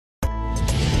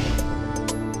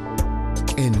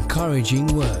Encouraging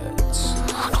Words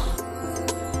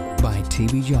by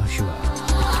TB Joshua.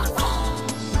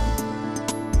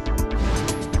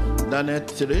 Daniel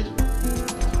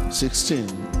 3:16.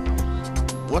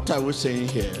 What are we saying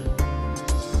here?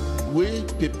 We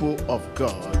people of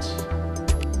God,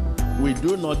 we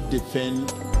do not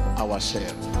defend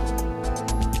ourselves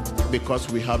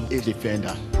because we have a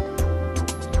defender.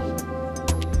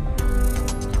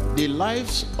 The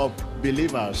lives of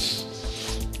believers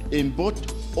in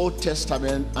both Old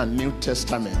Testament and New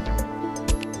Testament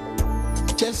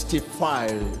testify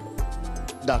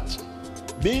that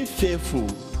being faithful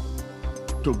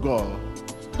to God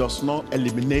does not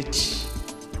eliminate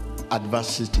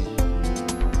adversity.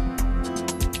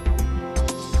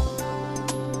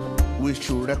 We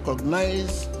should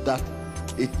recognize that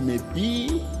it may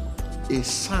be a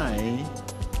sign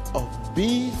of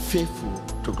being faithful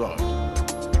to God.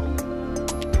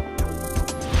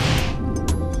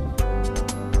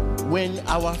 When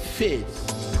our faith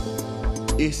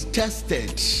is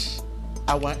tested,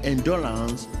 our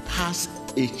endurance has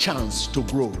a chance to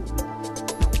grow.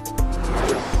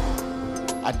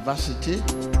 Adversity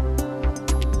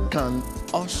can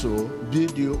also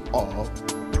build you up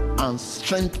and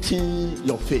strengthen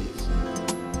your faith.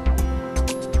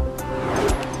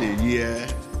 The year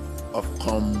of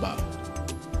comeback.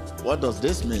 What does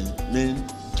this mean? It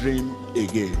means dream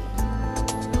again.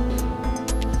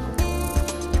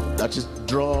 That is,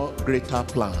 draw greater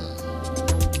plan.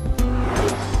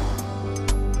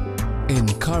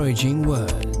 Encouraging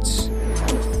Words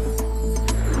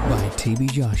by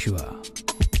TB Joshua.